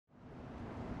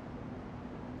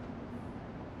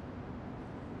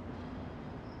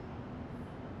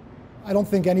I don't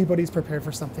think anybody's prepared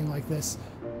for something like this.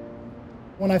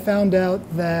 When I found out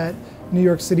that New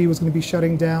York City was going to be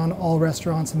shutting down all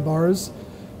restaurants and bars,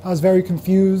 I was very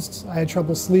confused. I had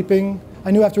trouble sleeping. I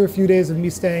knew after a few days of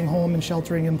me staying home and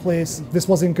sheltering in place, this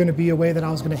wasn't going to be a way that I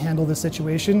was going to handle this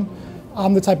situation.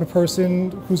 I'm the type of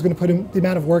person who's going to put in the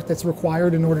amount of work that's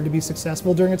required in order to be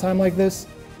successful during a time like this.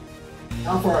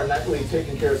 Now for our nightly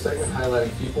Taking Care segment,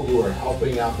 highlighting people who are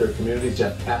helping out their communities.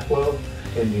 Jeff Kaplow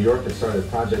in New York has started a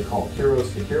project called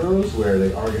Heroes to Heroes, where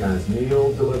they organize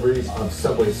meal deliveries of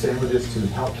Subway sandwiches to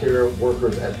healthcare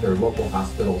workers at their local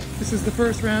hospitals. This is the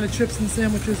first round of chips and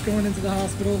sandwiches going into the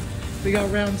hospital. We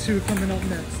got round 2 coming up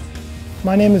next.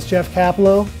 My name is Jeff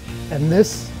Kaplow, and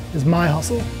this is my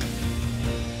hustle.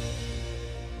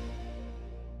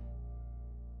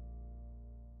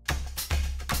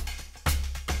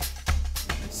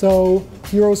 So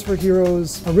Heroes for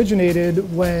Heroes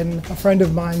originated when a friend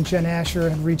of mine, Jen Asher,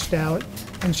 had reached out,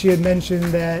 and she had mentioned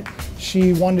that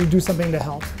she wanted to do something to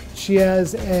help. She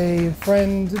has a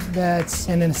friend that's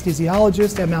an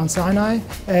anesthesiologist at Mount Sinai,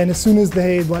 and as soon as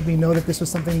they let me know that this was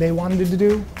something they wanted to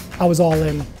do, I was all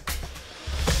in.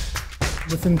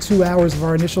 Within 2 hours of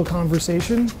our initial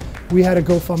conversation, we had a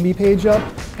GoFundMe page up,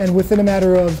 and within a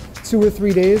matter of 2 or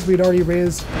 3 days, we'd already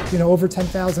raised, over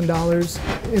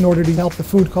 $10,000 in order to help the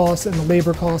food costs and the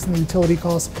labor costs and the utility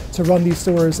costs to run these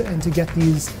stores and to get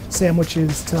these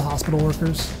sandwiches to hospital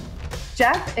workers.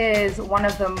 Jeff is one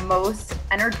of the most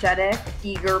energetic,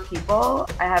 eager people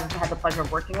I have had the pleasure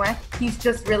of working with. He's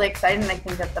just really excited, and I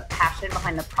think that the passion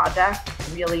behind the project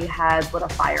really has lit a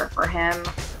fire for him.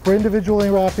 We're individually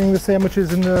wrapping the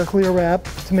sandwiches in the clear wrap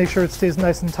to make sure it stays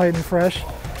nice and tight and fresh.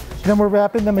 Then we're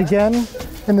wrapping them again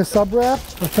in the sub wrap,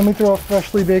 then we throw a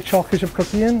freshly baked chocolate chip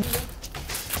cookie in.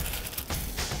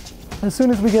 As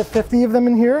soon as we get 50 of them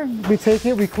in here, we take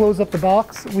it, we close up the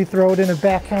box, we throw it in a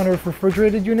back counter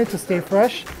refrigerated unit to stay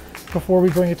fresh before we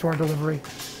bring it to our delivery.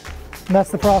 And that's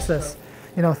the process.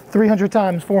 300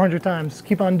 times, 400 times,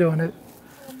 keep on doing it.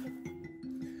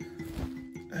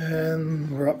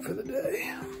 And we're up for the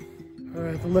day. All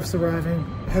right, the lift's arriving,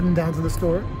 heading down to the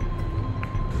store.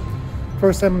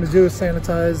 First thing I'm going to do is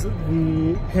sanitize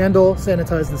the handle,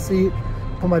 sanitize the seat,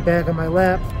 put my bag on my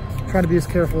lap. I'm trying to be as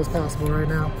careful as possible right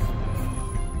now.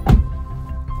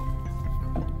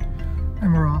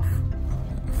 And we're off.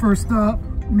 First stop,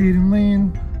 Maiden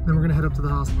Lane, then we're going to head up to the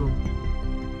hospital.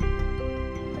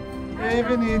 Hey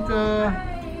Vinita!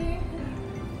 Hi.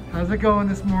 How's it going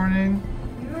this morning?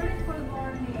 Beautiful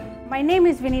morning. My name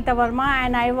is Vinita Verma,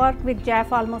 and I work with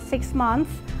Jeff almost 6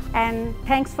 months. And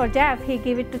thanks for Jeff, he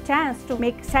gave it a chance to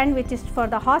make sandwiches for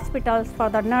the hospitals, for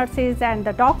the nurses and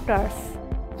the doctors.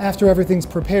 After everything's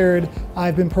prepared,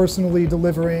 I've been personally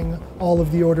delivering all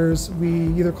of the orders. We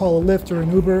either call a Lyft or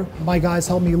an Uber. My guys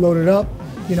help me load it up.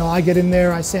 I get in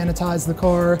there, I sanitize the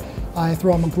car, I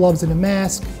throw on my gloves and a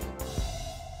mask.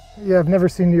 Yeah, I've never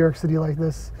seen New York City like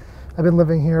this. I've been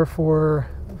living here for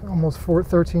almost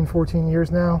 13, 14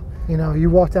 years now. You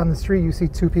walk down the street, you see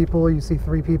 2 people, you see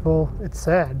 3 people. It's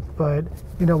sad, but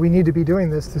we need to be doing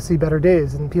this to see better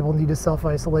days, and people need to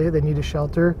self-isolate, they need to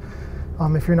shelter.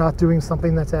 If you're not doing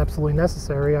something that's absolutely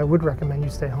necessary, I would recommend you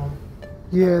stay home.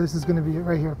 Yeah, this is going to be it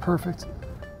right here, perfect.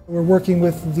 We're working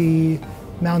with the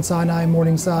Mount Sinai,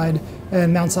 Morningside,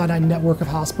 and Mount Sinai network of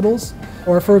hospitals.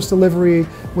 Our first delivery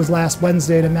was last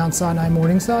Wednesday to Mount Sinai,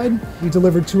 Morningside. We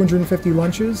delivered 250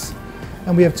 lunches.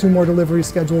 And we have 2 more deliveries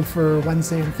scheduled for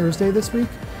Wednesday and Thursday this week.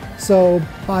 So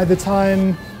by the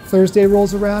time Thursday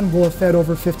rolls around, we'll have fed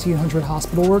over 1,500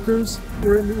 hospital workers.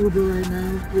 We're in the Uber right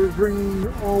now. We're bringing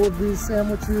all of these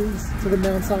sandwiches to the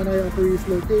Mount Sinai Upper East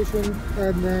location,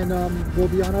 and then we'll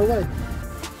be on our way.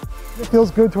 It feels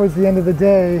good towards the end of the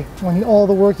day when all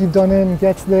the work you've done in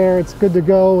gets there, it's good to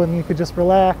go, and you could just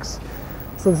relax.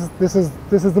 So this is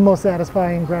the most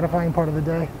satisfying, gratifying part of the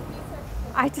day.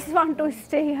 I just want to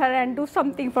stay here and do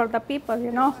something for the people,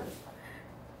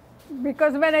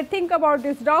 Because when I think about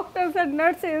these doctors and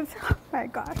nurses, oh my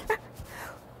God.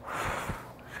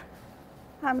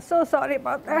 I'm so sorry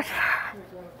about that.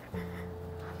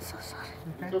 I'm so sorry.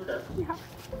 Okay. Yeah.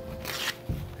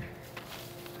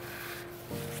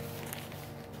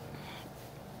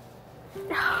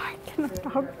 I cannot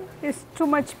talk. It's too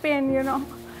much pain,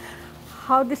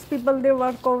 How these people, they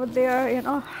work over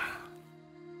there,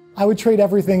 I would trade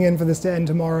everything in for this to end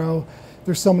tomorrow.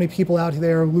 There's so many people out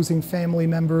there losing family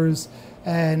members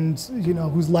and,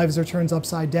 whose lives are turned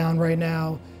upside down right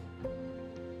now.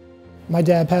 My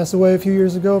dad passed away a few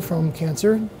years ago from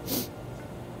cancer.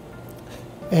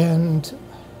 And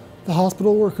the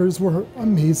hospital workers were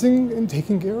amazing in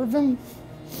taking care of him.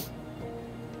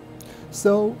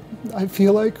 So I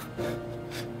feel like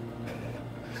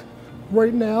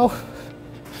right now,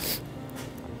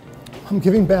 I'm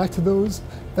giving back to those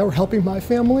that were helping my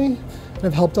family and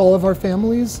have helped all of our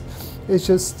families. It's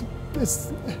just,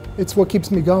 it's what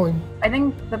keeps me going. I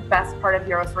think the best part of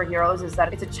Heroes for Heroes is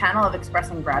that it's a channel of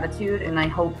expressing gratitude, and I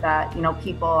hope that, you know,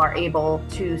 people are able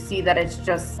to see that it's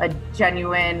just a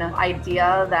genuine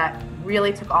idea that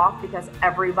really took off because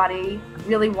everybody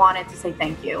really wanted to say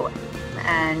thank you.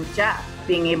 And Jeff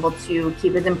being able to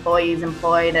keep his employees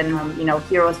employed and, you know,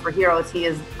 Heroes for Heroes, he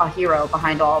is a hero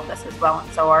behind all of this as well,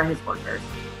 and so are his workers.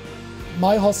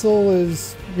 My hustle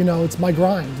is, you know, it's my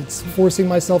grind. It's forcing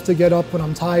myself to get up when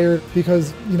I'm tired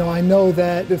because, you know, I know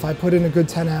that if I put in a good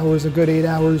 10 hours, a good 8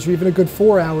 hours, or even a good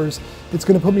 4 hours, it's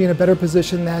going to put me in a better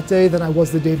position that day than I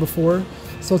was the day before.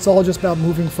 So it's all just about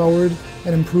moving forward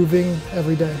and improving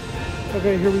every day.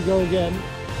 Okay, here we go again.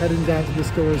 Heading down to the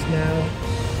stores now.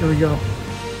 Here we go.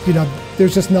 You know,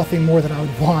 there's just nothing more that I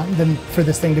would want than for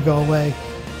this thing to go away.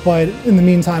 But in the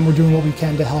meantime, we're doing what we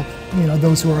can to help, you know,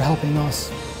 those who are helping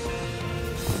us.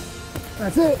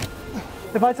 That's it.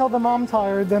 If I tell them I'm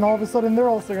tired, then all of a sudden they're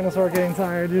also going to start getting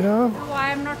tired, you know? No, I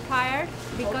am not tired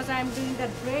because I'm doing the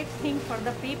great thing for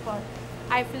the people.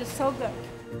 I feel so good.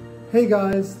 Hey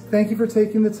guys, thank you for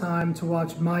taking the time to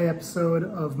watch my episode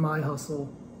of My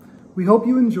Hustle. We hope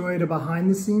you enjoyed a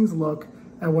behind-the-scenes look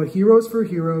at what Heroes for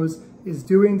Heroes is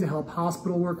doing to help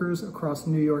hospital workers across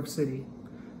New York City.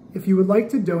 If you would like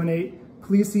to donate,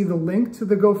 please see the link to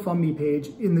the GoFundMe page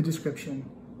in the description.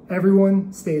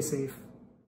 Everyone, stay safe.